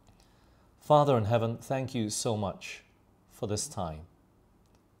Father in heaven, thank you so much for this time.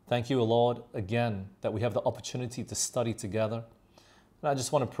 Thank you, Lord, again, that we have the opportunity to study together. And I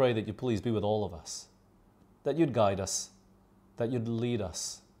just want to pray that you please be with all of us, that you'd guide us, that you'd lead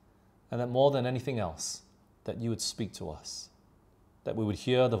us, and that more than anything else, that you would speak to us, that we would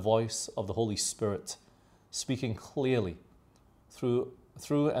hear the voice of the Holy Spirit speaking clearly through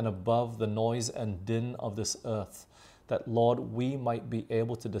and above the noise and din of this earth, that, Lord, we might be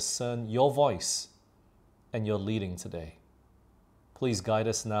able to discern your voice and your leading today. Please guide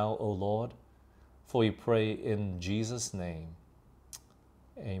us now, O Lord, for we pray in Jesus' name.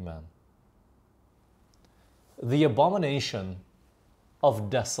 Amen. The abomination of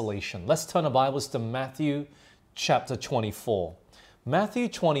desolation. Let's turn our Bibles to Matthew chapter 24. Matthew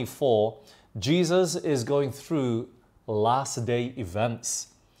 24, Jesus is going through last day events.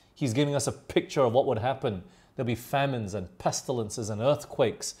 He's giving us a picture of what would happen. There'll be famines and pestilences and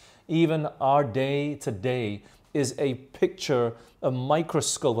earthquakes. Even our day today is a picture, a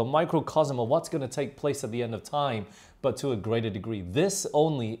microscope, a microcosm of what's going to take place at the end of time, but to a greater degree. This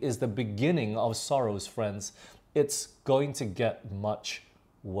only is the beginning of sorrows, friends. It's going to get much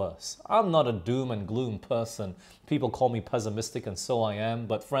worse. I'm not a doom and gloom person. People call me pessimistic, and so I am.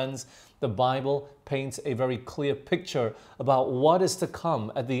 But friends, the Bible paints a very clear picture about what is to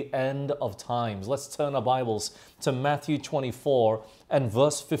come at the end of times. Let's turn our Bibles to Matthew 24 and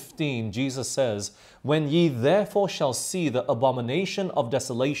verse 15. Jesus says, "When ye therefore shall see the abomination of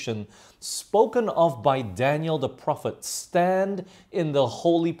desolation spoken of by Daniel the prophet stand in the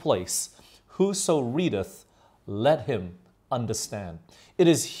holy place, whoso readeth, let him understand." It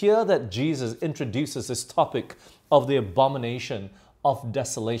is here that Jesus introduces this topic of the abomination of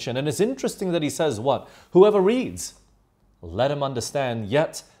desolation. And it's interesting that he says what? Whoever reads, let him understand.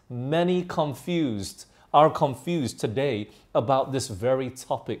 Yet many are confused today about this very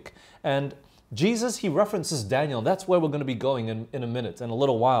topic. And Jesus, he references Daniel. That's where we're going to be going in a minute, in a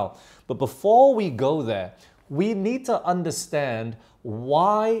little while. But before we go there, we need to understand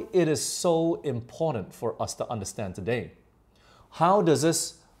why it is so important for us to understand today. How does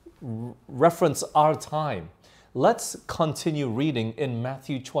this reference our time? Let's continue reading in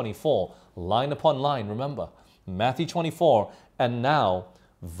Matthew 24, line upon line, remember. Matthew 24, and now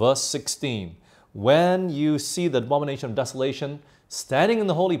verse 16. When you see the abomination of desolation standing in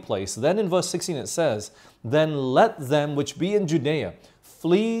the holy place, then in verse 16 it says, "Then let them which be in Judea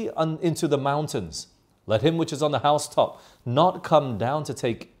flee into the mountains. Let him which is on the housetop not come down to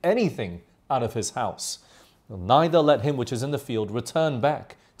take anything out of his house. Neither let him which is in the field return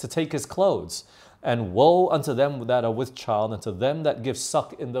back to take his clothes. And woe unto them that are with child, and to them that give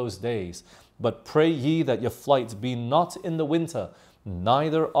suck in those days. But pray ye that your flight be not in the winter,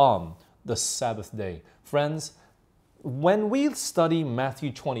 neither on the Sabbath day." Friends, when we study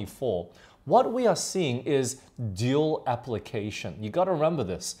Matthew 24, what we are seeing is dual application. You got to remember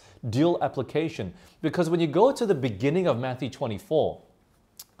this, dual application. Because when you go to the beginning of Matthew 24,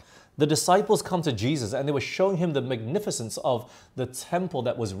 the disciples come to Jesus and they were showing him the magnificence of the temple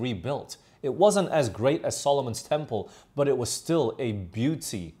that was rebuilt. It wasn't as great as Solomon's temple, but it was still a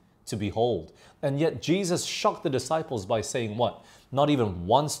beauty to behold. And yet Jesus shocked the disciples by saying what? Not even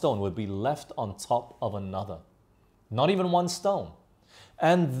one stone would be left on top of another. Not even one stone.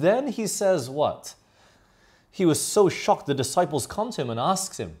 And then he says what? He was so shocked, the disciples come to him and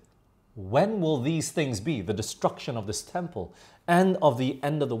ask him, when will these things be? The destruction of this temple and of the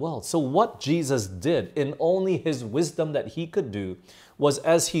end of the world. So what Jesus did in only his wisdom that he could do was,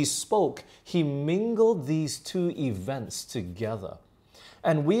 as he spoke, he mingled these two events together.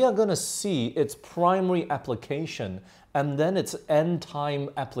 And we are going to see its primary application and then its end time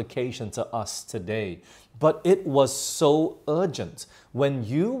application to us today. But it was so urgent. When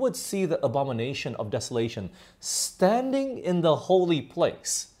you would see the abomination of desolation standing in the holy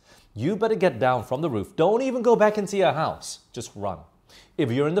place, you better get down from the roof. Don't even go back into your house. Just run.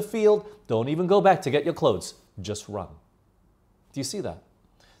 If you're in the field, don't even go back to get your clothes. Just run. Do you see that?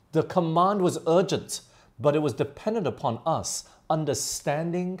 The command was urgent, but it was dependent upon us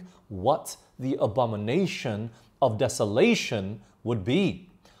understanding what the abomination of desolation would be.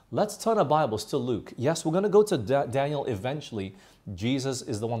 Let's turn our Bibles to Luke. Yes, we're going to go to Daniel eventually. Jesus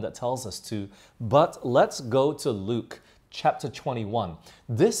is the one that tells us to. But let's go to Luke chapter 21.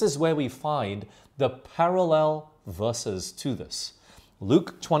 This is where we find the parallel verses to this.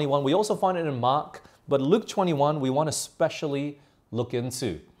 Luke 21, we also find it in Mark, but Luke 21 we want to specially look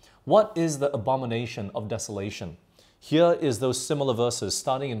into. What is the abomination of desolation? Here is those similar verses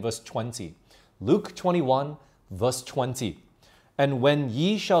starting in verse 20. Luke 21, verse 20. "And when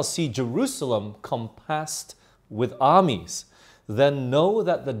ye shall see Jerusalem compassed with armies, then know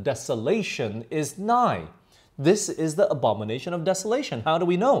that the desolation is nigh. This is the abomination of desolation. How do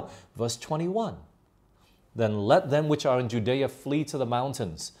we know? Verse 21. Then let them which are in Judea flee to the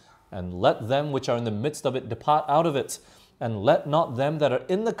mountains, and let them which are in the midst of it depart out of it, and let not them that are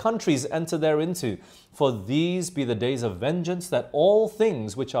in the countries enter thereinto. For these be the days of vengeance, that all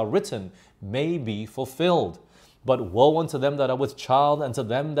things which are written may be fulfilled. But woe unto them that are with child, and to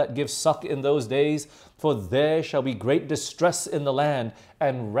them that give suck in those days, for there shall be great distress in the land,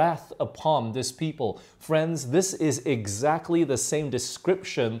 and wrath upon this people. Friends, this is exactly the same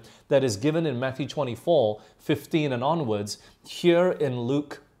description that is given in Matthew 24:15 and onwards, here in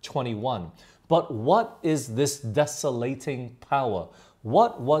Luke 21. But what is this desolating power?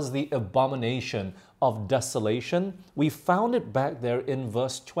 What was the abomination of desolation? We found it back there in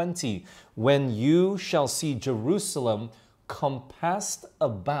verse 20. When you shall see Jerusalem compassed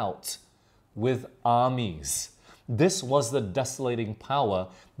about with armies. This was the desolating power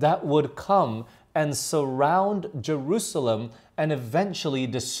that would come and surround Jerusalem and eventually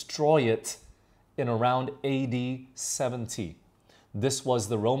destroy it in around AD 70. This was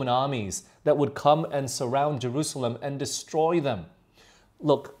the Roman armies that would come and surround Jerusalem and destroy them.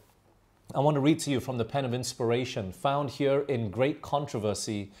 Look, I want to read to you from the pen of inspiration found here in Great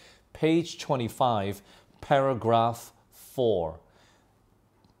Controversy, page 25, paragraph 4.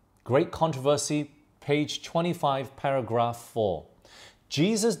 Great Controversy, page 25, paragraph 4.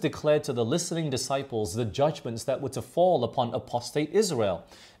 Jesus declared to the listening disciples the judgments that were to fall upon apostate Israel,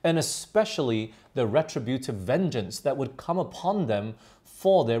 and especially the retributive vengeance that would come upon them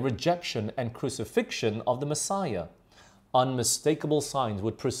for their rejection and crucifixion of the Messiah. Unmistakable signs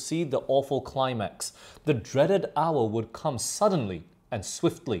would precede the awful climax. The dreaded hour would come suddenly and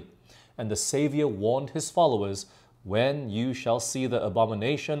swiftly, and the Savior warned his followers, when you shall see the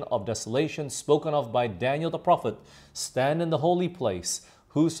abomination of desolation spoken of by Daniel the prophet stand in the holy place,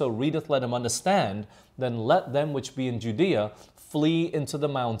 whoso readeth let him understand, then let them which be in Judea flee into the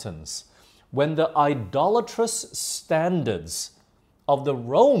mountains. When the idolatrous standards of the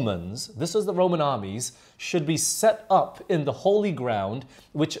Romans, this is the Roman armies, should be set up in the holy ground,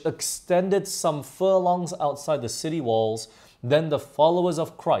 which extended some furlongs outside the city walls, then the followers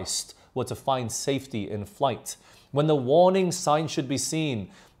of Christ were to find safety in flight. When the warning sign should be seen,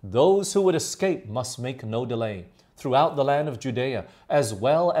 those who would escape must make no delay. Throughout the land of Judea, as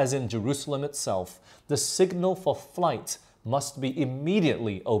well as in Jerusalem itself, the signal for flight must be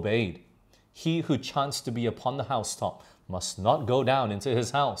immediately obeyed. He who chanced to be upon the housetop must not go down into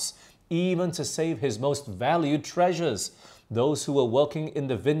his house, even to save his most valued treasures. Those who were working in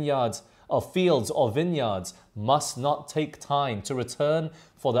the vineyards, or fields or vineyards, must not take time to return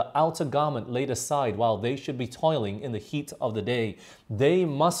for the outer garment laid aside while they should be toiling in the heat of the day. They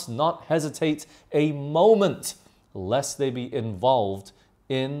must not hesitate a moment, lest they be involved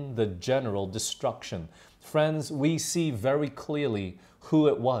in the general destruction. Friends, we see very clearly who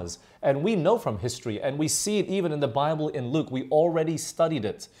it was. And we know from history, and we see it even in the Bible in Luke. We already studied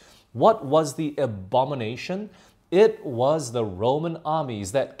it. What was the abomination? It was the Roman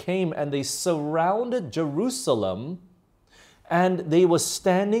armies that came and they surrounded Jerusalem, and they were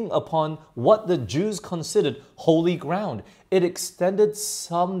standing upon what the Jews considered holy ground. It extended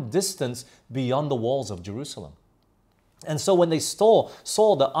some distance beyond the walls of Jerusalem. And so when they saw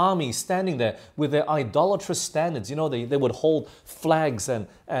the army standing there with their idolatrous standards, you know, they would hold flags and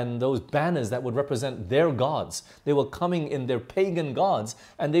those banners that would represent their gods. They were coming in their pagan gods,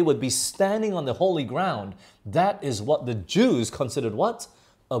 and they would be standing on the holy ground. That is what the Jews considered what?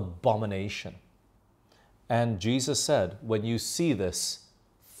 Abomination. And Jesus said, when you see this,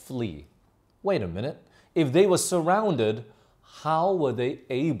 flee. Wait a minute. If they were surrounded, how were they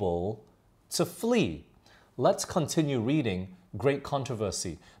able to flee? Let's continue reading Great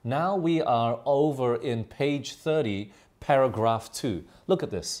Controversy. Now we are over in page 30, paragraph 2. Look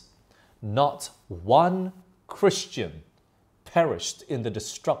at this. Not one Christian perished in the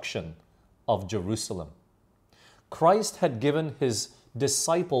destruction of Jerusalem. Christ had given his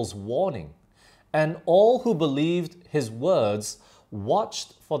disciples warning, and all who believed his words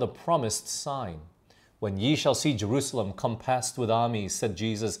watched for the promised sign. When ye shall see Jerusalem compassed with armies, said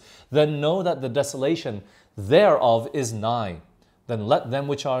Jesus, then know that the desolation thereof is nigh. Then let them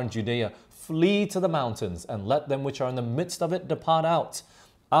which are in Judea flee to the mountains, and let them which are in the midst of it depart out.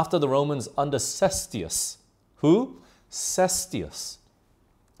 After the Romans under Cestius, who? Cestius,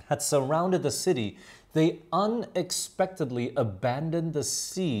 had surrounded the city, they unexpectedly abandoned the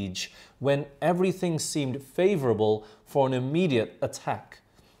siege when everything seemed favorable for an immediate attack.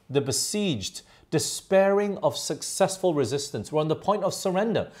 The besieged despairing of successful resistance, were on the point of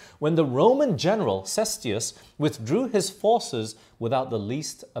surrender when the Roman general Cestius withdrew his forces without the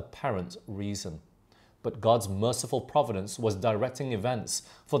least apparent reason. But God's merciful providence was directing events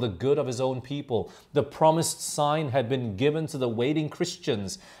for the good of his own people. The promised sign had been given to the waiting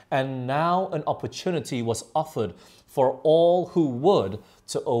Christians, and now an opportunity was offered for all who would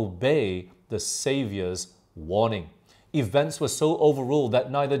to obey the Savior's warning. Events were so overruled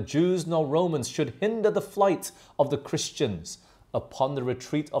that neither Jews nor Romans should hinder the flight of the Christians. Upon the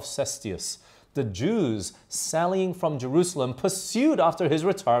retreat of Cestius, the Jews sallying from Jerusalem pursued after his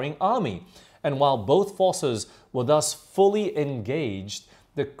retiring army. And while both forces were thus fully engaged,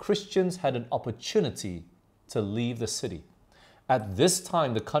 the Christians had an opportunity to leave the city. At this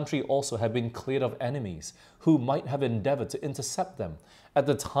time, the country also had been cleared of enemies who might have endeavored to intercept them. At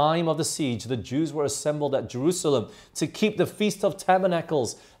the time of the siege, the Jews were assembled at Jerusalem to keep the Feast of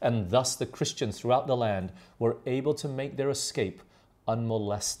Tabernacles, and thus the Christians throughout the land were able to make their escape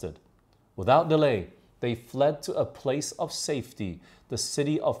unmolested. Without delay, they fled to a place of safety, the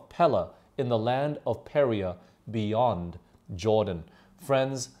city of Pella, in the land of Perea, beyond Jordan.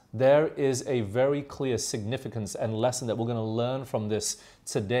 Friends, there is a very clear significance and lesson that we're going to learn from this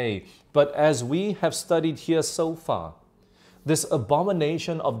today. But as we have studied here so far, this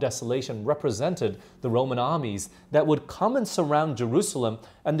abomination of desolation represented the Roman armies that would come and surround Jerusalem,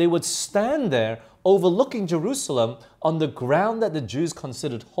 and they would stand there overlooking Jerusalem on the ground that the Jews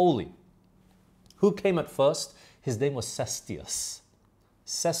considered holy. Who came at first? His name was Cestius.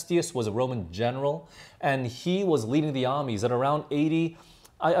 Cestius was a Roman general, and he was leading the armies at around 80.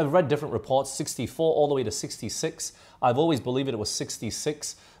 I've read different reports, 64 all the way to 66. I've always believed it was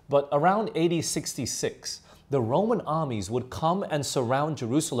 66, but around 80, 66, the Roman armies would come and surround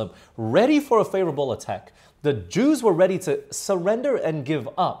Jerusalem, ready for a favorable attack. The Jews were ready to surrender and give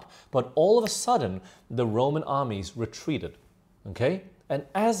up, but all of a sudden, the Roman armies retreated, okay? And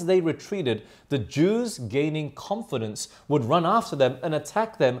as they retreated, the Jews, gaining confidence, would run after them and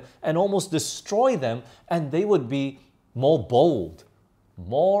attack them and almost destroy them, and they would be more bold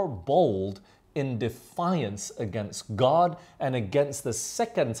in defiance against God and against the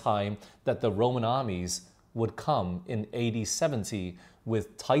second time that the Roman armies would come in AD 70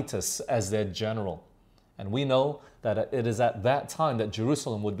 with Titus as their general. And we know that it is at that time that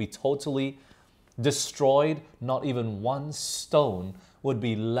Jerusalem would be totally destroyed. Not even one stone would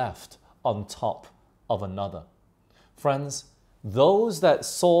be left on top of another. Friends, those that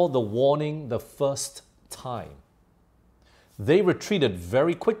saw the warning the first time, they retreated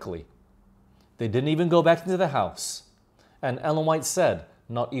very quickly. They didn't even go back into the house. And Ellen White said,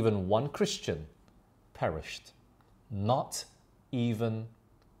 not even one Christian perished. Not even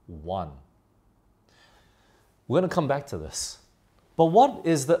one. We're going to come back to this. But what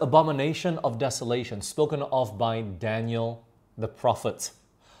is the abomination of desolation spoken of by Daniel the prophet?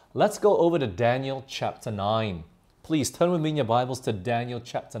 Let's go over to Daniel chapter 9. Please turn with me in your Bibles to Daniel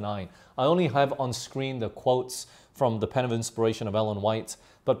chapter 9. I only have on screen the quotes from the Pen of Inspiration of Ellen White,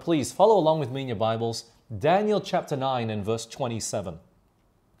 but please follow along with me in your Bibles. Daniel chapter 9 and verse 27.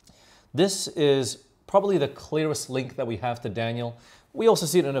 This is probably the clearest link that we have to Daniel. We also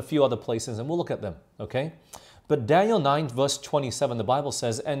see it in a few other places, and we'll look at them, okay? But Daniel 9 verse 27, the Bible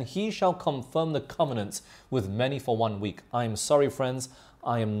says, "And he shall confirm the covenant with many for 1 week." I am sorry, friends,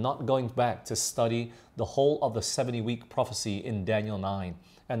 I am not going back to study the whole of the 70-week prophecy in Daniel 9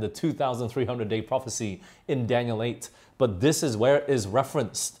 and the 2,300-day prophecy in Daniel 8. But this is where it is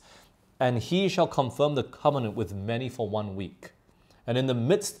referenced. "And he shall confirm the covenant with many for 1 week. And in the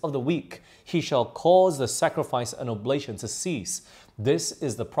midst of the week, he shall cause the sacrifice and oblation to cease." This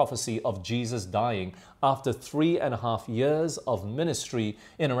is the prophecy of Jesus dying after 3.5 years of ministry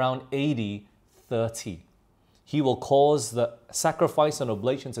in around AD 30. He will cause the sacrifice and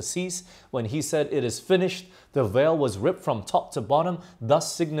oblation to cease. When he said it is finished, the veil was ripped from top to bottom,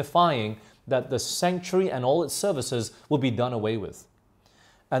 thus signifying that the sanctuary and all its services will be done away with.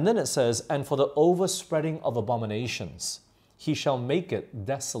 And then it says, "And for the overspreading of abominations, he shall make it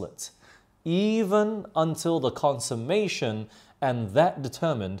desolate, even until the consummation, and that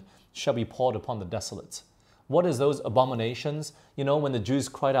determined shall be poured upon the desolate." What is those abominations? You know, when the Jews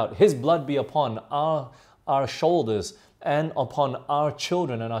cried out, "His blood be upon our shoulders and upon our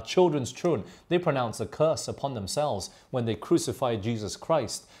children and our children's children." They pronounced a curse upon themselves when they crucified Jesus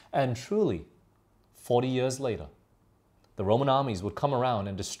Christ. And truly, 40 years later, the Roman armies would come around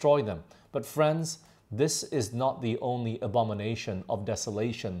and destroy them. But friends, this is not the only abomination of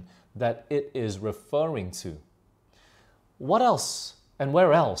desolation that it is referring to. What else and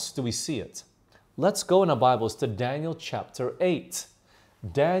where else do we see it? Let's go in our Bibles to Daniel chapter 8.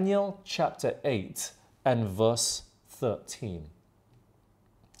 Daniel chapter 8 and verse 13.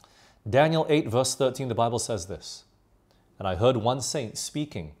 Daniel 8 verse 13, the Bible says this, "And I heard one saint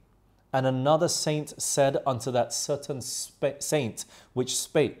speaking, and another saint said unto that certain saint which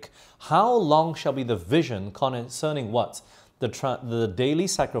spake, How long shall be the vision concerning what? The daily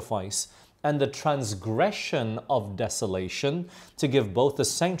sacrifice and the transgression of desolation, to give both the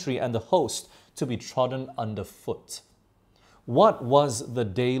sanctuary and the host to be trodden under foot." What was the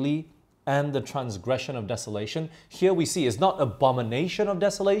daily and the transgression of desolation? Here we see it's not abomination of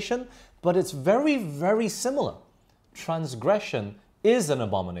desolation, but it's very, very similar. Transgression is an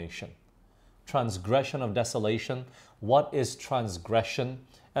abomination. Transgression of desolation. What is transgression?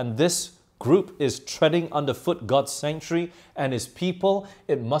 And this group is treading underfoot God's sanctuary and His people.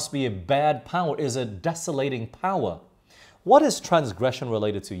 It must be a bad power, is a desolating power. What is transgression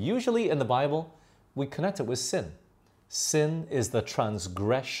related to? Usually in the Bible, we connect it with sin. Sin is the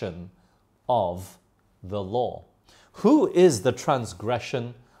transgression of the law. Who is the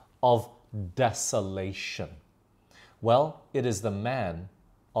transgression of desolation? Well, it is the man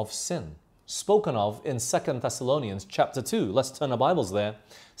of sin, spoken of in 2 Thessalonians chapter 2. Let's turn our Bibles there.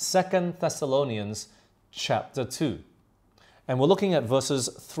 2 Thessalonians chapter 2. And we're looking at verses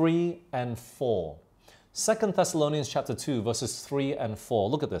 3 and 4. 2 Thessalonians chapter 2, verses 3 and 4.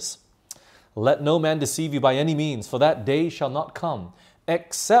 Look at this. "Let no man deceive you by any means, for that day shall not come,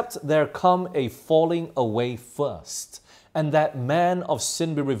 except there come a falling away first, and that man of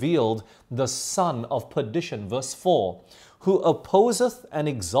sin be revealed, the son of perdition." Verse 4, "Who opposeth and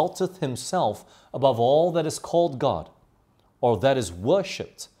exalteth himself above all that is called God, or that is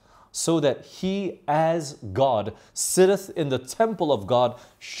worshipped, so that he as God sitteth in the temple of God,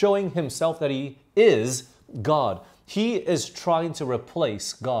 showing himself that he is God." He is trying to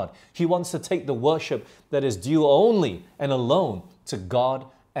replace God. He wants to take the worship that is due only and alone to God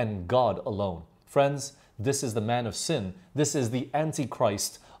and God alone. Friends, this is the man of sin. This is the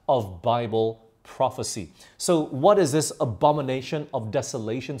Antichrist of Bible prophecy. So what is this abomination of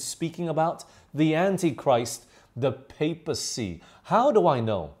desolation speaking about? The Antichrist, the papacy. How do I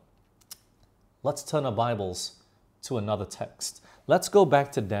know? Let's turn our Bibles to another text. Let's go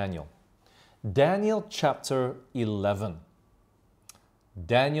back to Daniel. Daniel chapter 11.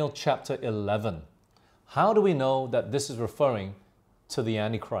 Daniel chapter 11. How do we know that this is referring to the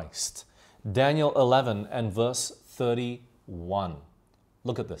Antichrist? Daniel 11 and verse 31.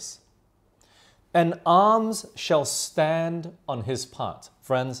 Look at this. "And arms shall stand on his part."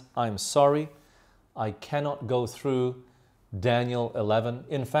 Friends, I'm sorry, I cannot go through Daniel 11.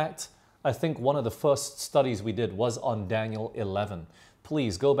 In fact, I think one of the first studies we did was on Daniel 11.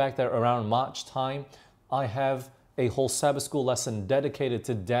 Please go back there around March time. I have a whole Sabbath school lesson dedicated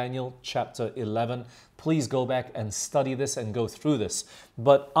to Daniel chapter 11. Please go back and study this and go through this.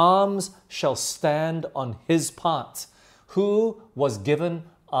 "But arms shall stand on his part." Who was given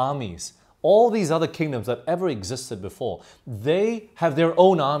armies? All these other kingdoms that ever existed before, they have their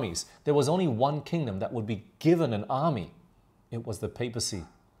own armies. There was only one kingdom that would be given an army. It was the papacy,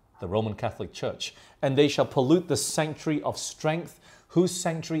 the Roman Catholic Church. "And they shall pollute the sanctuary of strength." Whose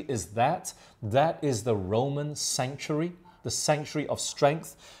sanctuary is that? That is the Roman sanctuary, the sanctuary of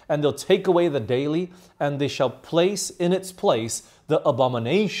strength. "And they'll take away the daily, and they shall place in its place the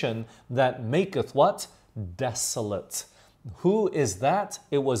abomination that maketh" what? "Desolate." Who is that?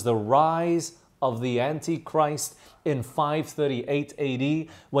 It was the rise of the Antichrist in 538 AD,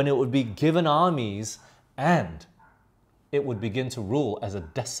 when it would be given armies and it would begin to rule as a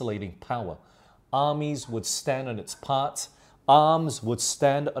desolating power. Armies would stand on its part. Arms would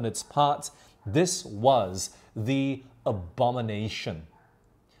stand on its part. This was the abomination.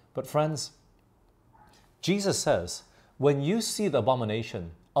 But friends, Jesus says, when you see the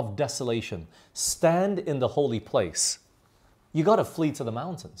abomination of desolation stand in the holy place, you got to flee to the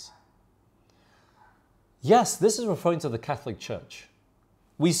mountains. Yes, this is referring to the Catholic Church.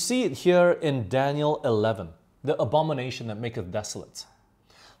 We see it here in Daniel 11, the abomination that maketh desolate.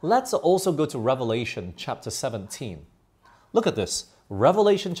 Let's also go to Revelation chapter 17. Look at this.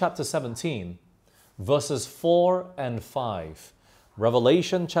 Revelation chapter 17, verses 4 and 5.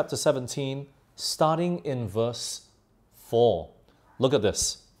 Revelation chapter 17, starting in verse 4. Look at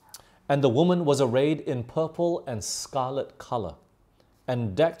this. "And the woman was arrayed in purple and scarlet color,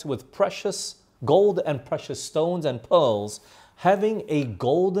 and decked with precious gold and precious stones and pearls, having a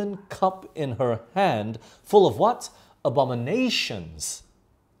golden cup in her hand, full of" what? "Abominations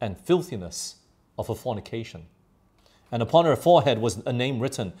and filthiness of her fornication. And upon her forehead was a name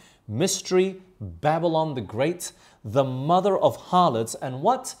written, Mystery, Babylon the Great, the mother of harlots and"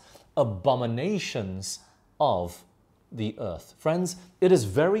 what? "Abominations of the earth. Friends, it is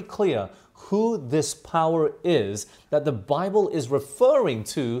very clear who this power is that the Bible is referring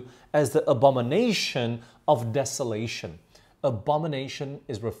to as the abomination of desolation. Abomination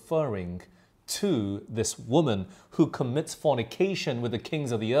is referring to this woman who commits fornication with the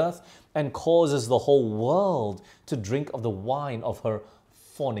kings of the earth and causes the whole world to drink of the wine of her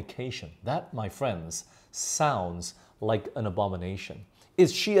fornication. That, my friends, sounds like an abomination.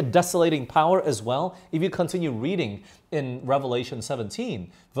 Is she a desolating power as well? If you continue reading in Revelation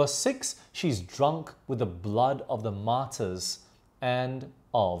 17, verse 6, she's drunk with the blood of the martyrs and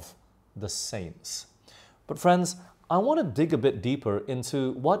of the saints. But friends, I want to dig a bit deeper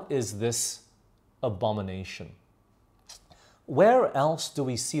into what is this abomination. Where else do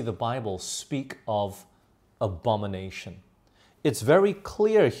we see the Bible speak of abomination? It's very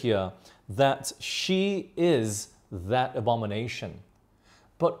clear here that she is that abomination.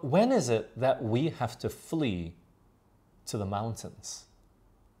 But when is it that we have to flee to the mountains?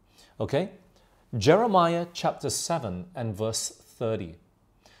 Okay, Jeremiah chapter 7 and verse 30.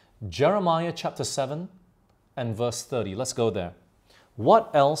 Jeremiah chapter 7 and verse 30. Let's go there. What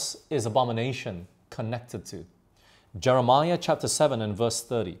else is abomination connected to? Jeremiah chapter 7 and verse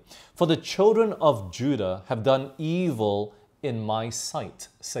 30. For the children of Judah have done evil in my sight,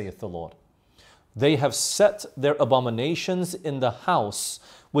 saith the Lord. They have set their abominations in the house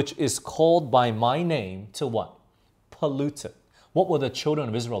which is called by my name to what? Pollute it. What were the children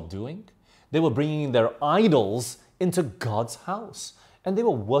of Israel doing? They were bringing their idols into God's house, and they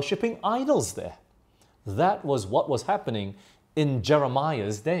were worshiping idols there. That was what was happening in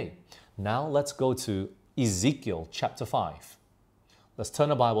Jeremiah's day. Now let's go to Ezekiel chapter 5. Let's turn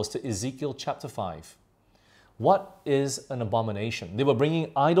our Bibles to Ezekiel chapter 5. What is an abomination? They were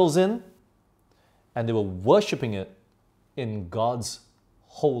bringing idols in, and they were worshiping it in God's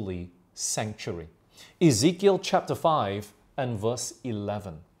holy sanctuary. Ezekiel chapter 5 and verse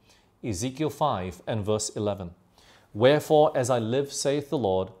 11. Ezekiel 5 and verse 11. Wherefore, as I live, saith the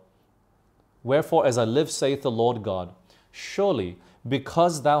Lord, God, surely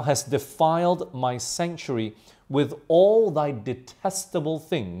because thou hast defiled my sanctuary with all thy detestable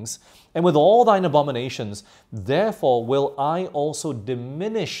things and with all thine abominations, therefore will I also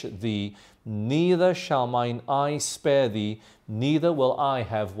diminish thee, neither shall mine eye spare thee, neither will I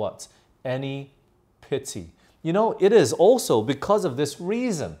have what? Any pity. You know, it is also because of this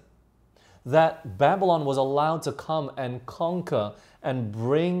reason that Babylon was allowed to come and conquer and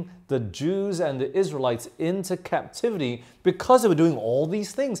bring the Jews and the Israelites into captivity, because they were doing all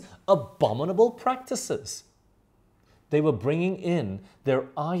these things, abominable practices. They were bringing in their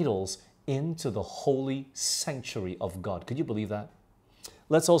idols into the holy sanctuary of God. Could you believe that?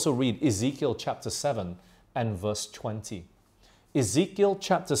 Let's also read Ezekiel chapter 7 and verse 20. Ezekiel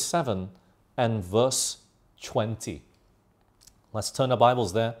chapter 7 and verse 20. Let's turn our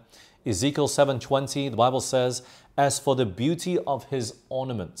Bibles there. Ezekiel 7:20, the Bible says, as for the beauty of his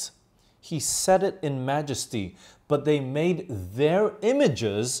ornament, he set it in majesty, but they made their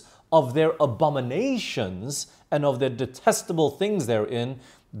images of their abominations and of their detestable things therein.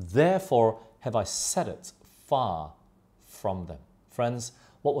 Therefore have I set it far from them. Friends,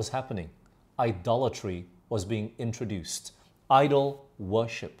 what was happening? Idolatry was being introduced. Idol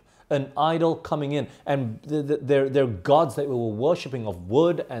worship. An idol coming in, and their gods that we were worshipping of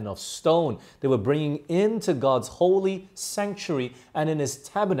wood and of stone, they were bringing into God's holy sanctuary and in his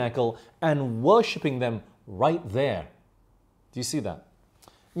tabernacle and worshipping them right there. Do you see that?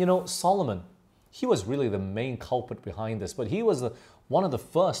 You know, Solomon, he was really the main culprit behind this, but he was one of the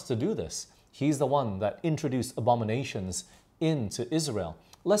first to do this. He's the one that introduced abominations into Israel.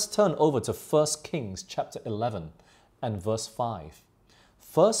 Let's turn over to 1 Kings chapter 11 and verse 5.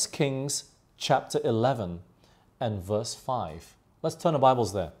 1 Kings chapter 11 and verse 5. Let's turn our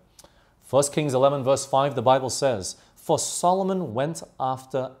Bibles there. 1 Kings 11 verse 5, the Bible says, for Solomon went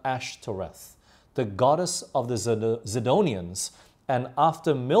after Ashtoreth, the goddess of the Zidonians, and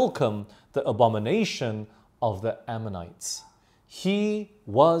after Milcom, the abomination of the Ammonites. He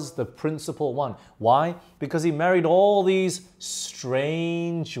was the principal one. Why? Because he married all these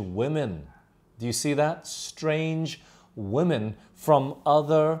strange women. Do you see that? Strange women from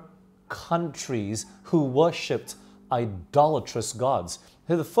other countries who worshipped idolatrous gods.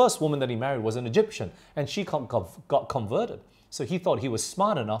 The first woman that he married was an Egyptian, and she got converted. So he thought he was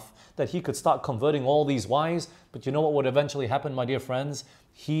smart enough that he could start converting all these wives. But you know what would eventually happen, my dear friends?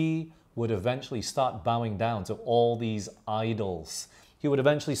 He would eventually start bowing down to all these idols. He would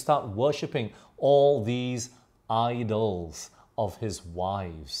eventually start worshiping all these idols of his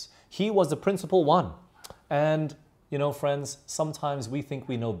wives. He was the principal one. And you know, friends, sometimes we think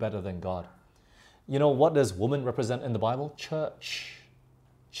we know better than God. You know, what does woman represent in the Bible? Church.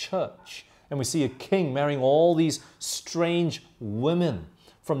 Church. And we see a king marrying all these strange women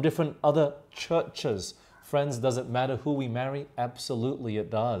from different other churches. Friends, does it matter who we marry? Absolutely it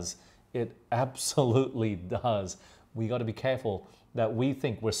does. It absolutely does. We got to be careful that we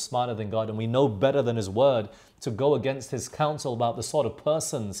think we're smarter than God and we know better than His Word to go against His counsel about the sort of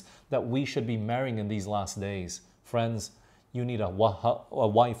persons that we should be marrying in these last days. Friends, you need a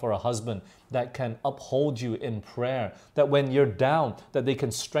wife or a husband that can uphold you in prayer, that when you're down, that they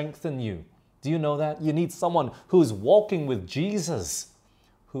can strengthen you. Do you know that? You need someone who's walking with Jesus,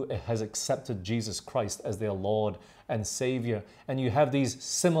 who has accepted Jesus Christ as their Lord and Savior. And you have these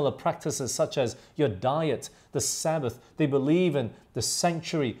similar practices such as your diet, the Sabbath. They believe in the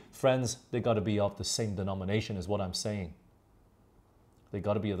sanctuary. Friends, they got to be of the same denomination is what I'm saying. They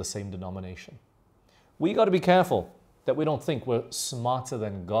got to be of the same denomination. We got to be careful that we don't think we're smarter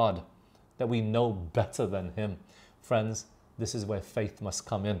than God, that we know better than Him. Friends, this is where faith must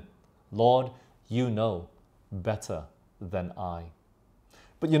come in. Lord, you know better than I.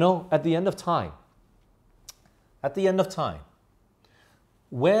 But you know, at the end of time,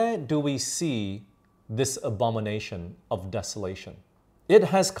 where do we see this abomination of desolation? It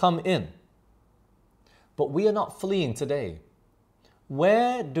has come in, but we are not fleeing today.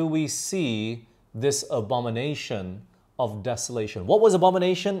 Where do we see this abomination of desolation? What was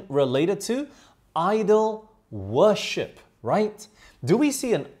abomination related to? Idol worship, right? Do we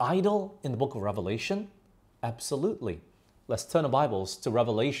see an idol in the book of Revelation? Absolutely. Let's turn our Bibles to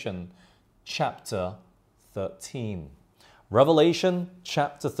Revelation chapter 13. Revelation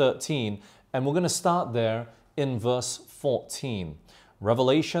chapter 13, and we're going to start there in verse 14.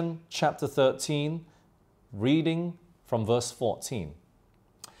 Revelation chapter 13, reading from verse 14.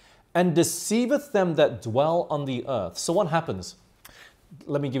 And deceiveth them that dwell on the earth. So what happens?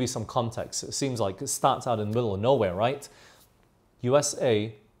 Let me give you some context. It seems like it starts out in the middle of nowhere, right?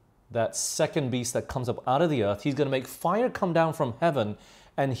 USA, that second beast that comes up out of the earth, he's going to make fire come down from heaven,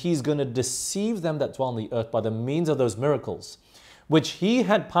 and he's going to deceive them that dwell on the earth by the means of those miracles, which he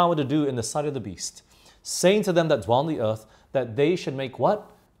had power to do in the sight of the beast, saying to them that dwell on the earth that they should make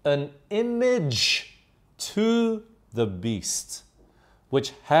what? An image to the beast,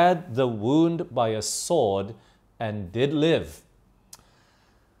 which had the wound by a sword and did live.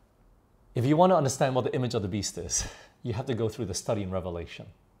 If you want to understand what the image of the beast is, you have to go through the study in Revelation.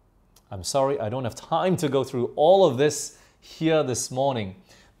 I'm sorry, I don't have time to go through all of this here this morning,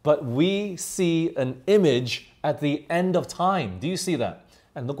 but we see an image at the end of time. Do you see that?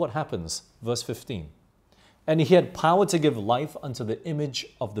 And look what happens, verse 15. And he had power to give life unto the image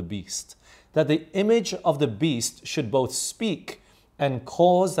of the beast, that the image of the beast should both speak and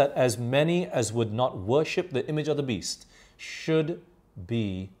cause that as many as would not worship the image of the beast should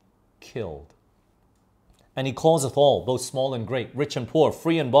be killed. And he causeth all, both small and great, rich and poor,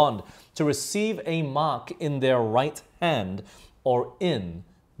 free and bond, to receive a mark in their right hand or in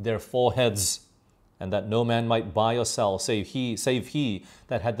their foreheads, and that no man might buy or sell save he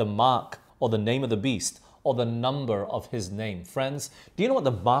that had the mark or the name of the beast or the number of his name. Friends, do you know what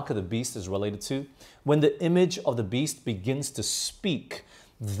the mark of the beast is related to? When the image of the beast begins to speak,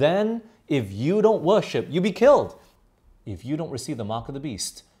 then if you don't worship, you be killed. If you don't receive the mark of the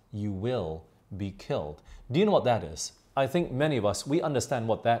beast, you will be killed. Do you know what that is? I think many of us, we understand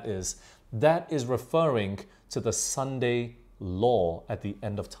what that is. That is referring to the Sunday law at the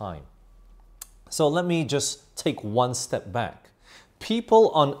end of time. So let me just take one step back. People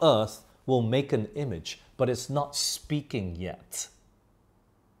on earth will make an image, but it's not speaking yet.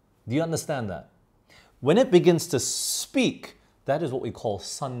 Do you understand that? When it begins to speak, that is what we call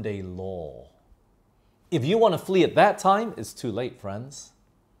Sunday law. If you want to flee at that time, it's too late, friends.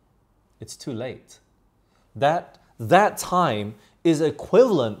 It's too late. That time is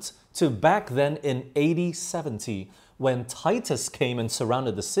equivalent to back then in AD 70 when Titus came and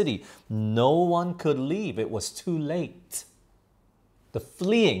surrounded the city. No one could leave. It was too late. The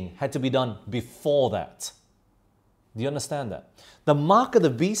fleeing had to be done before that. Do you understand that? The mark of the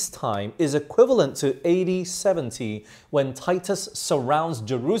beast time is equivalent to AD 70 when Titus surrounds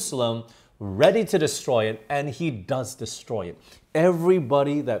Jerusalem ready to destroy it, and he does destroy it.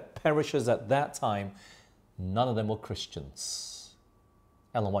 Everybody that perishes at that time, none of them were Christians,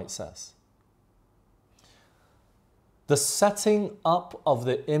 Ellen White says. The setting up of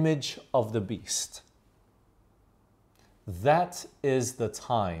the image of the beast, that is the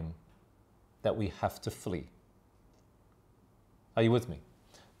time that we have to flee. Are you with me?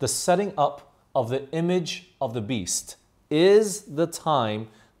 The setting up of the image of the beast is the time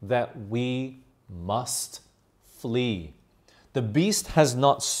that we must flee. The beast has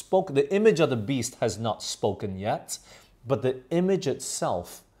not spoken, the image of the beast has not spoken yet, but the image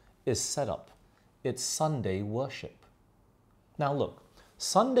itself is set up. It's Sunday worship. Now look,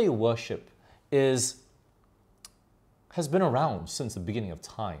 Sunday worship has been around since the beginning of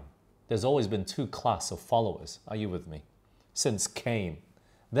time. There's always been two classes of followers. Are you with me? Since Cain.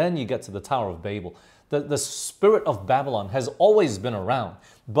 Then you get to the Tower of Babel. The spirit of Babylon has always been around.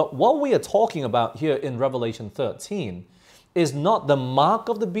 But what we are talking about here in Revelation 13 is not the mark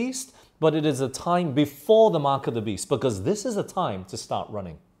of the beast, but it is a time before the mark of the beast, because this is the time to start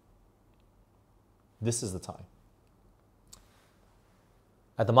running. This is the time.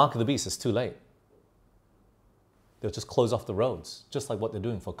 At the mark of the beast, it's too late. They'll just close off the roads, just like what they're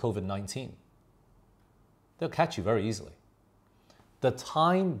doing for COVID-19. They'll catch you very easily. The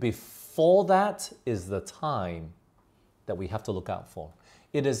time before that is the time that we have to look out for.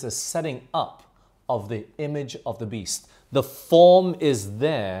 It is the setting up of the image of the beast. The form is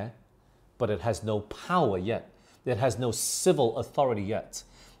there, but it has no power yet. It has no civil authority yet.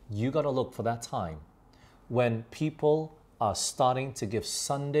 You got to look for that time when people are starting to give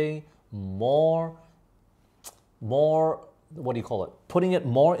Sunday more, what do you call it? Putting it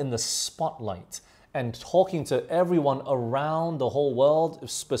more in the spotlight and talking to everyone around the whole world,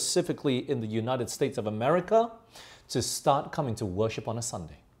 specifically in the United States of America, to start coming to worship on a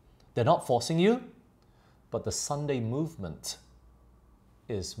Sunday. They're not forcing you, but the Sunday movement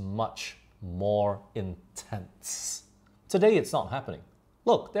is much more intense. Today, it's not happening.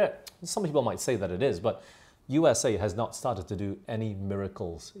 Look, some people might say that it is, but USA has not started to do any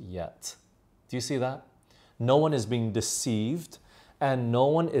miracles yet. Do you see that? No one is being deceived, and no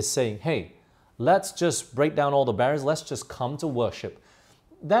one is saying, hey, let's just break down all the barriers, let's just come to worship.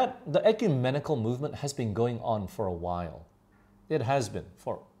 The ecumenical movement has been going on for a while. It has been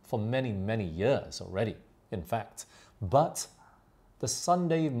for many, many years already, in fact. But the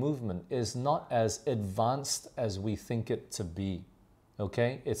Sunday movement is not as advanced as we think it to be,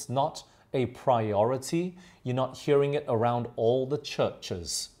 okay? It's not a priority. You're not hearing it around all the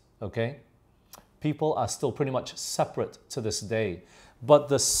churches, okay? People are still pretty much separate to this day. But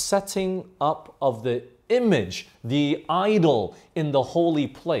the setting up of the image, the idol in the holy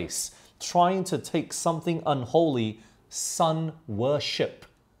place, trying to take something unholy, sun worship,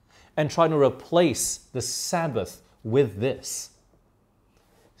 and trying to replace the Sabbath with this.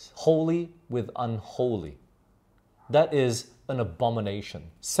 Holy with unholy. That is an abomination.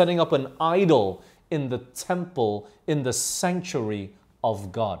 Setting up an idol in the temple, in the sanctuary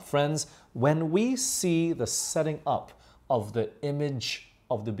of God. Friends, when we see the setting up of the image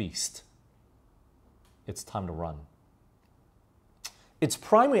of the beast, it's time to run. Its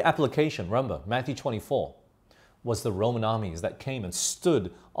primary application, remember, Matthew 24, was the Roman armies that came and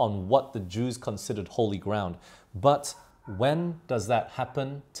stood on what the Jews considered holy ground. But when does that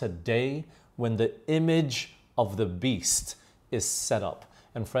happen? Today, when the image of the beast is set up.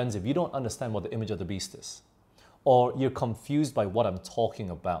 And friends, if you don't understand what the image of the beast is, or you're confused by what I'm talking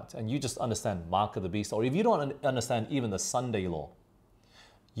about, and you just understand mark of the beast, or if you don't understand even the Sunday law,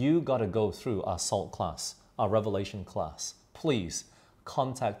 you got to go through our SALT class, our Revelation class. Please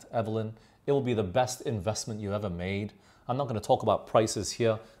contact Evelyn. It will be the best investment you ever made. I'm not going to talk about prices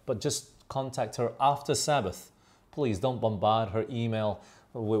here, but just contact her after Sabbath. Please don't bombard her email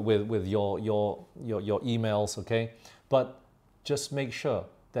with your emails, okay? But just make sure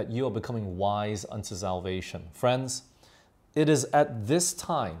that you are becoming wise unto salvation. Friends, it is at this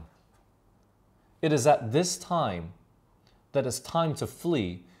time that it's time to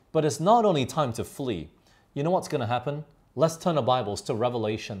flee, but it's not only time to flee. You know what's going to happen? Let's turn our Bibles to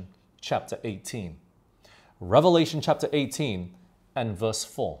Revelation chapter 18. Revelation chapter 18 and verse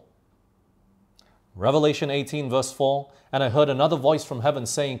 4. Revelation 18 verse 4, and I heard another voice from heaven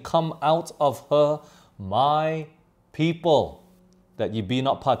saying, come out of her, my people, that ye be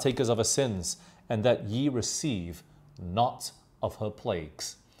not partakers of her sins, and that ye receive not of her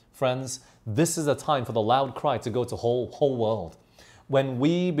plagues. Friends, this is a time for the loud cry to go to whole world. When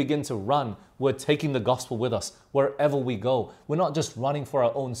we begin to run, we're taking the gospel with us wherever we go. We're not just running for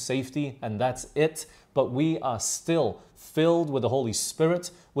our own safety and that's it, but we are still filled with the Holy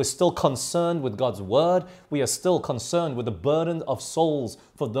Spirit. We're still concerned with God's word. We are still concerned with the burden of souls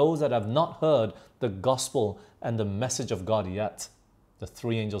for those that have not heard the gospel and the message of God yet. The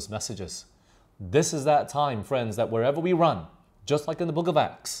three angels' messages. This is that time, friends, that wherever we run, just like in the book of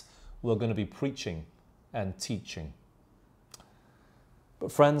Acts, we're going to be preaching and teaching.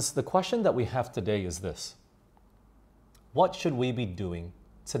 But friends, the question that we have today is this. What should we be doing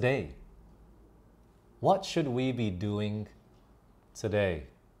today? What should we be doing today?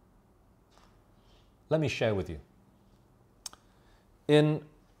 Let me share with you. In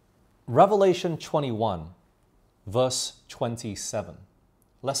Revelation 21, verse 27.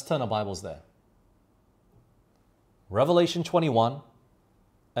 Let's turn our Bibles there. Revelation 21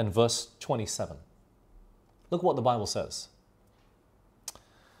 and verse 27. Look what the Bible says.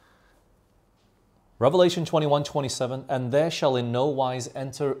 Revelation 21, 27, and there shall in no wise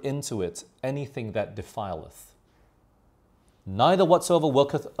enter into it anything that defileth, neither whatsoever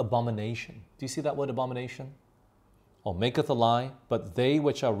worketh abomination. Do you see that word abomination? Or maketh a lie, but they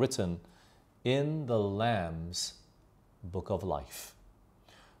which are written in the Lamb's book of life.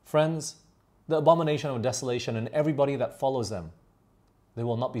 Friends, the abomination of desolation and everybody that follows them, they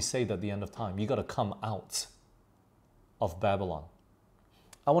will not be saved at the end of time. You got to come out of Babylon.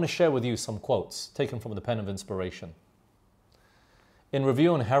 I want to share with you some quotes taken from the pen of inspiration. In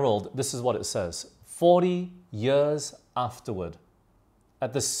Review and Herald, this is what it says. 40 years afterward,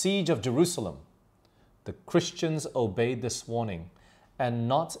 at the siege of Jerusalem, the Christians obeyed this warning, and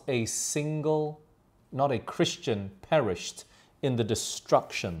not a Christian perished in the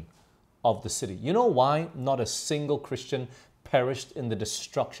destruction of the city. You know why not a single Christian perished in the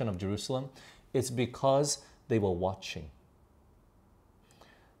destruction of Jerusalem? It's because they were watching.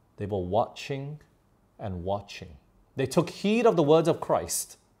 They were watching and watching. They took heed of the words of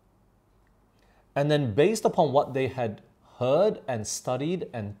Christ. And then based upon what they had heard and studied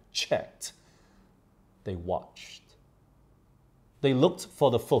and checked, they watched. They looked for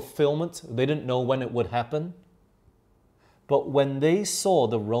the fulfillment. They didn't know when it would happen. But when they saw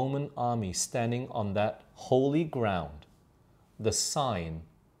the Roman army standing on that holy ground, the sign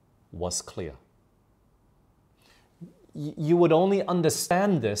was clear. You would only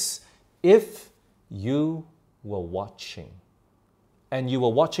understand this if you were watching. And you were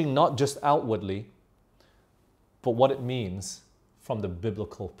watching not just outwardly, but what it means from the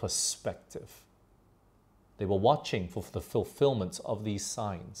biblical perspective. They were watching for the fulfillment of these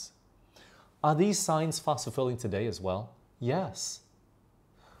signs. Are these signs fast fulfilling today as well? Yes.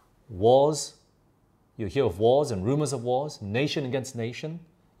 Wars. You hear of wars and rumors of wars, nation against nation.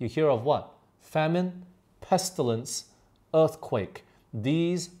 You hear of what? Famine, pestilence, earthquake.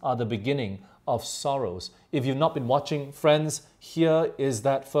 These are the beginning of sorrows. If you've not been watching, friends, here is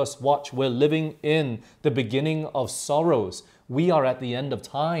that first watch. We're living in the beginning of sorrows. We are at the end of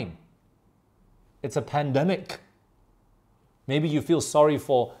time. It's a pandemic. Maybe you feel sorry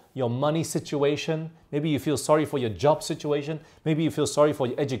for your money situation. Maybe you feel sorry for your job situation. Maybe you feel sorry for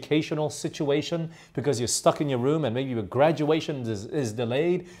your educational situation because you're stuck in your room and maybe your graduation is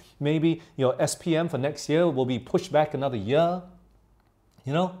delayed. Maybe your SPM for next year will be pushed back another year.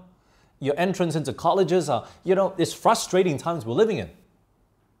 You know, your entrance into colleges are, it's frustrating times we're living in.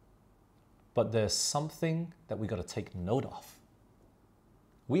 But there's something that we got to take note of.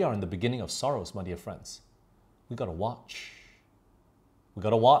 We are in the beginning of sorrows, my dear friends. We got to watch. We got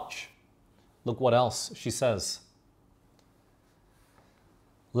to watch. Look what else she says.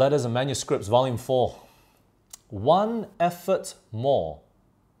 Letters and Manuscripts, Volume 4. One effort more,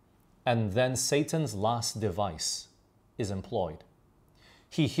 and then Satan's last device is employed.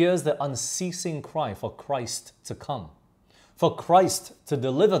 He hears the unceasing cry for Christ to come, for Christ to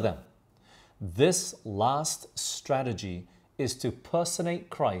deliver them. This last strategy is to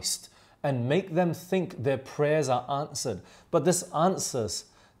personate Christ and make them think their prayers are answered. But this answers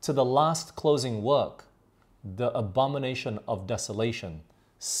to the last closing work, the abomination of desolation,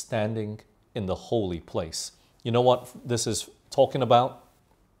 standing in the holy place. You know what this is talking about?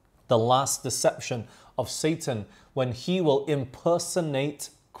 The last deception of Satan when he will impersonate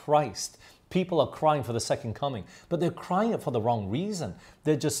Christ. People are crying for the second coming, but they're crying it for the wrong reason.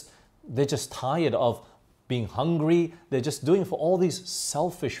 They're just tired of being hungry. They're just doing it for all these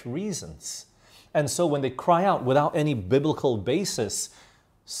selfish reasons. And so when they cry out without any biblical basis,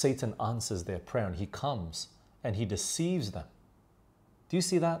 Satan answers their prayer and he comes and he deceives them. Do you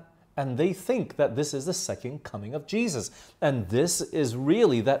see that? And they think that this is the second coming of Jesus. And this is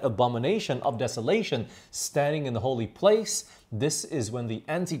really that abomination of desolation standing in the holy place. This is when the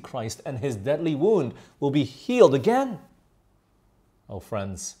Antichrist and his deadly wound will be healed again. Oh,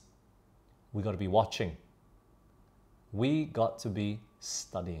 friends, we got to be watching. We got to be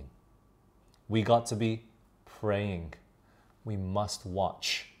studying. We got to be praying. We must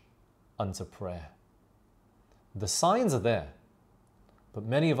watch unto prayer. The signs are there, but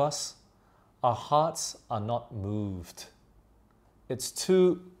many of us, our hearts are not moved. It's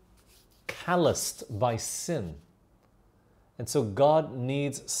too calloused by sin. And so God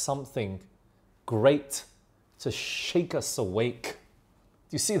needs something great to shake us awake.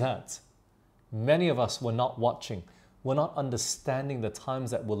 Do you see that? Many of us were not watching. We're not understanding the times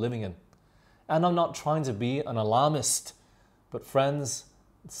that we're living in. And I'm not trying to be an alarmist, But friends,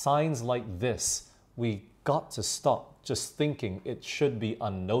 signs like this, we got to stop just thinking it should be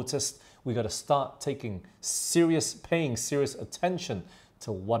unnoticed. We got to start paying serious attention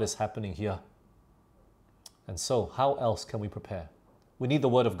to what is happening here. And so, how else can we prepare? We need the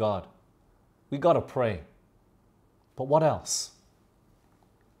Word of God. We got to pray. But what else?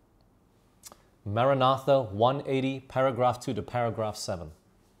 Maranatha 180, paragraph 2 to paragraph 7.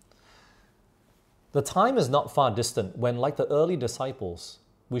 The time is not far distant when, like the early disciples,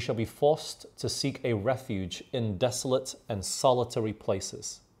 we shall be forced to seek a refuge in desolate and solitary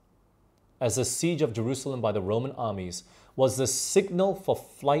places. As the siege of Jerusalem by the Roman armies was the signal for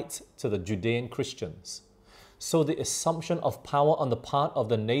flight to the Judean Christians, so the assumption of power on the part of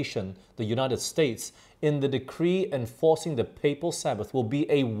the nation, the United States, in the decree enforcing the papal Sabbath will be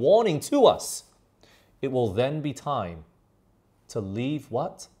a warning to us. It will then be time to leave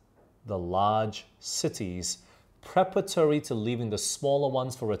what? The large cities, preparatory to leaving the smaller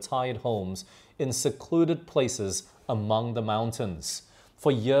ones for retired homes in secluded places among the mountains.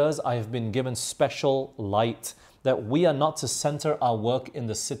 For years, I have been given special light that we are not to center our work in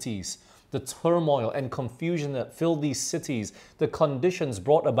the cities. The turmoil and confusion that filled these cities, the conditions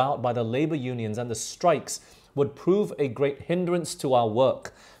brought about by the labor unions and the strikes would prove a great hindrance to our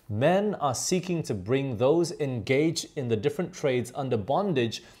work. Men are seeking to bring those engaged in the different trades under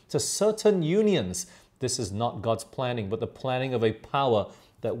bondage to certain unions. This is not God's planning, but the planning of a power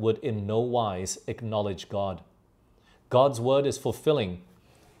that would in no wise acknowledge God. God's word is fulfilling.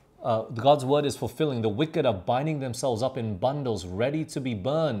 The wicked are binding themselves up in bundles ready to be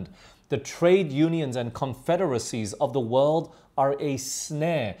burned. The trade unions and confederacies of the world are a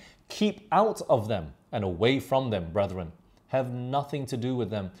snare. Keep out of them and away from them, brethren. Have nothing to do with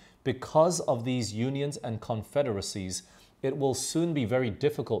them. Because of these unions and confederacies, it will soon be very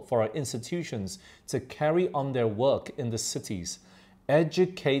difficult for our institutions to carry on their work in the cities.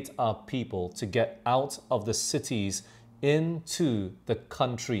 Educate our people to get out of the cities into the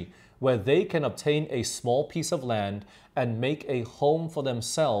country, where they can obtain a small piece of land and make a home for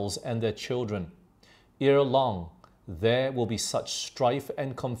themselves and their children. Ere long, there will be such strife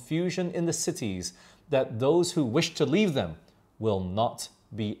and confusion in the cities that those who wish to leave them will not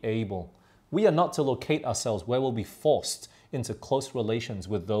be able. We are not to locate ourselves where we'll be forced into close relations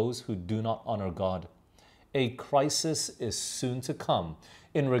with those who do not honor God. A crisis is soon to come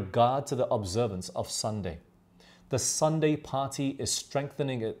in regard to the observance of Sunday. The Sunday party is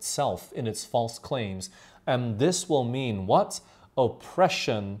strengthening itself in its false claims, and this will mean what?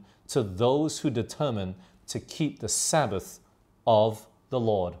 Oppression to those who determine to keep the Sabbath of the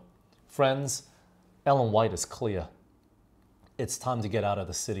Lord. Friends, Ellen White is clear. It's time to get out of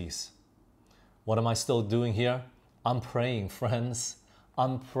the cities. What am I still doing here? I'm praying, friends.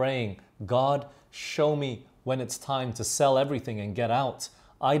 I'm praying. God, show me when it's time to sell everything and get out.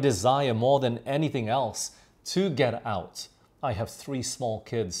 I desire more than anything else to get out. I have 3 small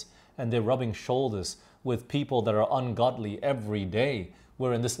kids, and they're rubbing shoulders with people that are ungodly every day.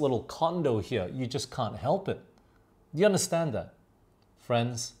 We're in this little condo here. You just can't help it. Do you understand that?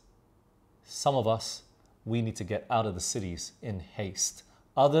 Friends, some of us, we need to get out of the cities in haste.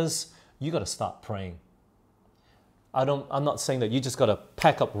 Others, you got to start praying. I'm not saying that you just got to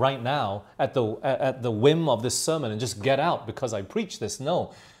pack up right now at the whim of this sermon and just get out because I preach this.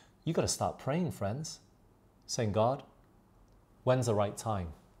 No, you got to start praying, friends. Saying, God, when's the right time?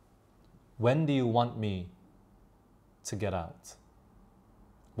 When do you want me to get out?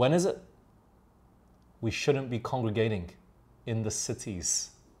 When is it? We shouldn't be congregating in the cities.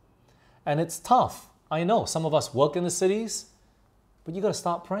 And it's tough. I know some of us work in the cities, but you got to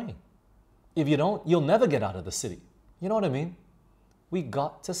start praying. If you don't, you'll never get out of the city. You know what I mean? We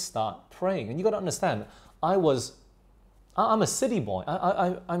got to start praying. And you got to understand, I'm a city boy.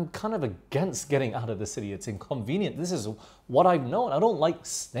 I'm kind of against getting out of the city. It's inconvenient. This is what I've known. I don't like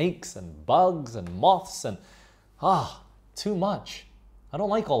snakes and bugs and moths and too much. I don't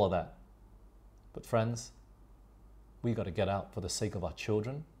like all of that. But friends, we got to get out for the sake of our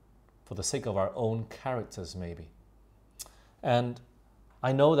children, for the sake of our own characters maybe. And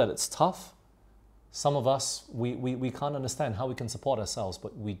I know that it's tough. Some of us, we can't understand how we can support ourselves,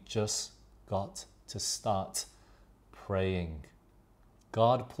 but we just got to start praying.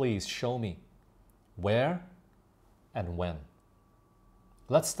 God, please show me where and when.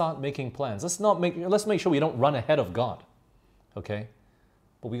 Let's start making plans. Let's make sure we don't run ahead of God. Okay?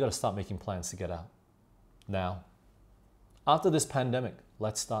 But we got to start making plans to get out. Now, after this pandemic,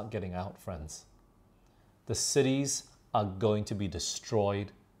 let's start getting out, friends. The cities are going to be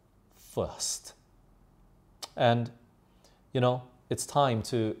destroyed first. And, it's time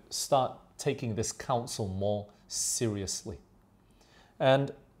to start taking this counsel more seriously.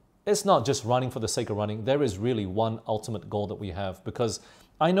 And it's not just running for the sake of running. There is really one ultimate goal that we have, because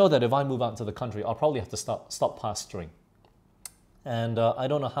I know that if I move out into the country, I'll probably have to stop pastoring. And I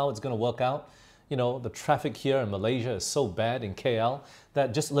don't know how it's going to work out. You know, the traffic here in Malaysia is so bad in KL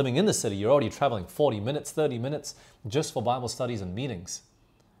that just living in the city, you're already traveling 40 minutes, 30 minutes just for Bible studies and meetings.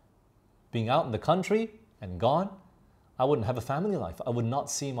 Being out in the country and gone, I wouldn't have a family life. I would not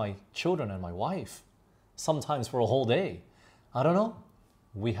see my children and my wife, sometimes for a whole day. I don't know.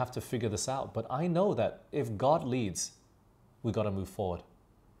 We have to figure this out. But I know that if God leads, we got to move forward.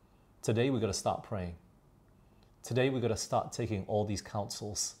 Today, we got to start praying. Today, we got to start taking all these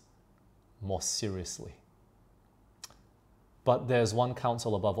counsels more seriously. But there's one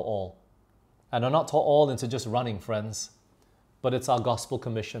counsel above all. And I'm not all into just running, friends, but it's our gospel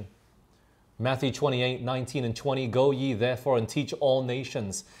commission. Matthew 28, 19 and 20, "Go ye therefore and teach all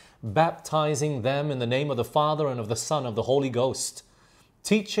nations, baptizing them in the name of the Father and of the Son and of the Holy Ghost,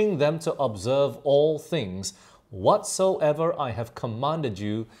 teaching them to observe all things whatsoever I have commanded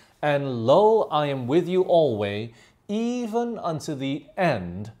you, and lo, I am with you always, even unto the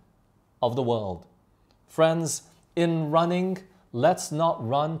end of the world." Friends, in running, let's not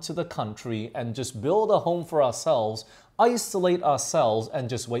run to the country and just build a home for ourselves, isolate ourselves, and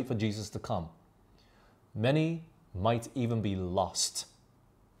just wait for Jesus to come. Many might even be lost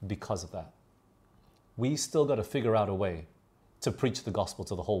because of that. We still got to figure out a way to preach the gospel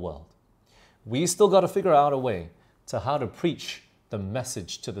to the whole world. We still got to figure out a way to how to preach the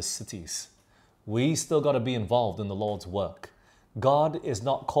message to the cities. We still got to be involved in the Lord's work. God is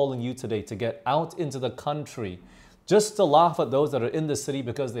not calling you today to get out into the country just to laugh at those that are in the city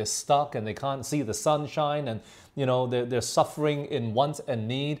because they're stuck and they can't see the sunshine and they're suffering in want and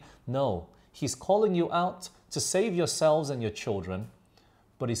need. No, He's calling you out to save yourselves and your children,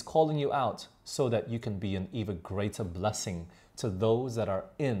 but He's calling you out so that you can be an even greater blessing to those that are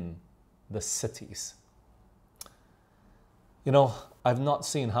in the cities. You know, I've not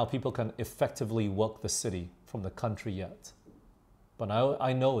seen how people can effectively work the city from the country yet. But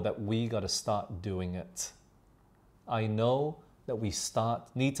I know that we got to start doing it. I know that we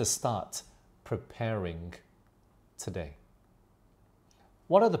need to start preparing today.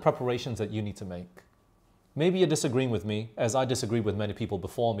 What are the preparations that you need to make? Maybe you're disagreeing with me, as I disagreed with many people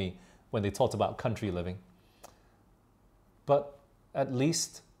before me when they talked about country living. But at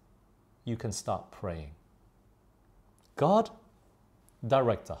least you can start praying. God,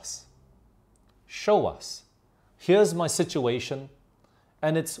 direct us. Show us. Here's my situation,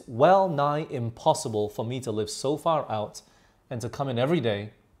 and it's well nigh impossible for me to live so far out and to come in every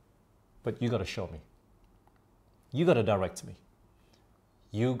day, but you got to show me. You got to direct me.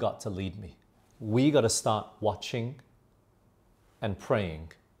 You got to lead me. We got to start watching and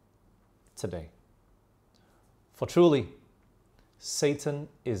praying today. For truly, Satan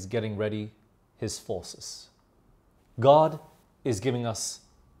is getting ready his forces. God is giving us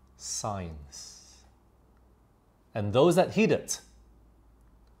signs. And those that heed it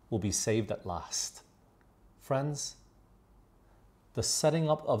will be saved at last. Friends, the setting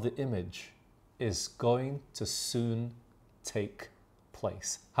up of the image is going to soon take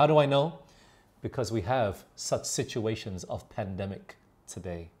place. How do I know? Because we have such situations of pandemic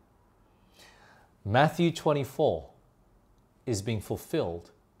today. Matthew 24 is being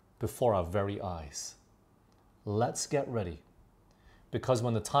fulfilled before our very eyes. Let's get ready, because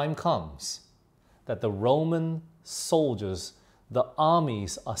when the time comes that the Roman soldiers, the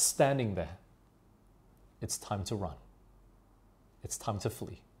armies are standing there, it's time to run. It's time to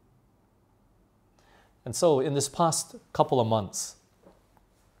flee. And so in this past couple of months,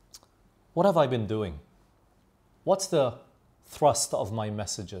 what have I been doing? What's the thrust of my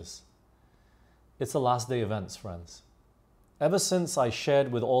messages? It's the last day events, friends. Ever since I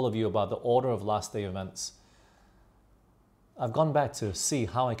shared with all of you about the order of last day events, I've gone back to see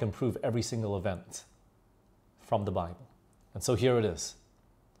how I can prove every single event from the Bible. And so here it is.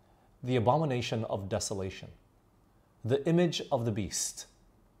 The abomination of desolation, the image of the beast,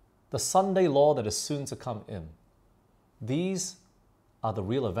 the Sunday law that is soon to come in. These are the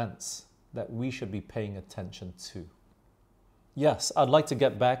real events that we should be paying attention to. Yes, I'd like to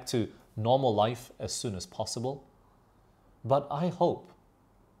get back to normal life as soon as possible, but I hope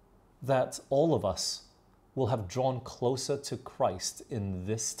that all of us will have drawn closer to Christ in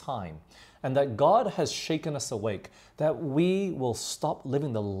this time, and that God has shaken us awake, that we will stop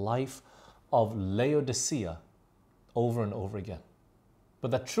living the life of Laodicea over and over again,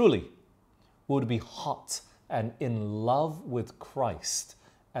 but that truly we would be hot and in love with Christ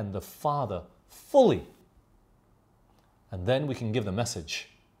and the Father fully, and then we can give the message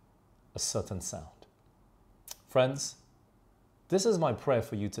a certain sound. Friends, This is my prayer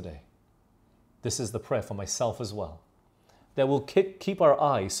for you today. This is the prayer for myself as well. That we'll keep our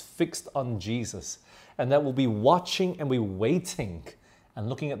eyes fixed on Jesus, and that we'll be watching and be waiting and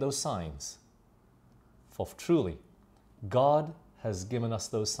looking at those signs. For truly, God has given us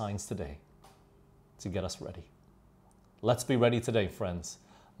those signs today to get us ready. Let's be ready today, friends.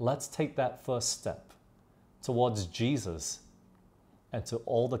 Let's take that first step towards Jesus and to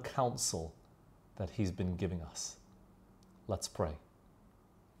all the counsel that He's been giving us. Let's pray.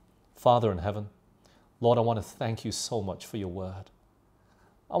 Father in heaven, Lord, I want to thank you so much for your word.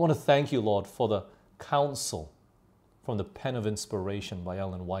 I want to thank you, Lord, for the counsel from the pen of inspiration by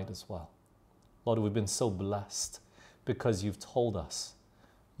Ellen White as well. Lord, we've been so blessed because you've told us,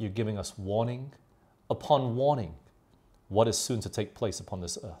 you're giving us warning upon warning what is soon to take place upon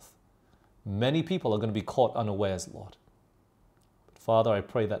this earth. Many people are going to be caught unawares, Lord. But Father, I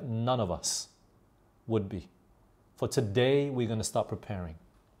pray that none of us would be. For today, we're going to start preparing.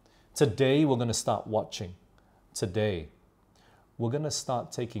 Today, we're going to start watching. Today, we're going to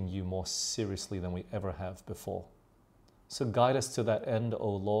start taking you more seriously than we ever have before. So guide us to that end, O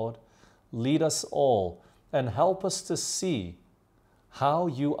Lord. Lead us all and help us to see how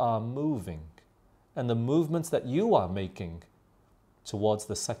you are moving and the movements that you are making towards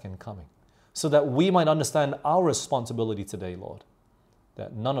the second coming, so that we might understand our responsibility today, Lord,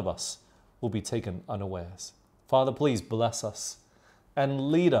 that none of us will be taken unawares. Father, please bless us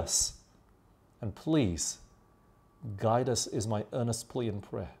and lead us, and please guide us is my earnest plea and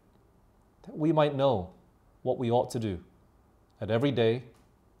prayer, that we might know what we ought to do at every day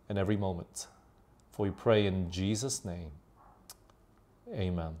and every moment. For we pray in Jesus' name,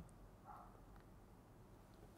 amen.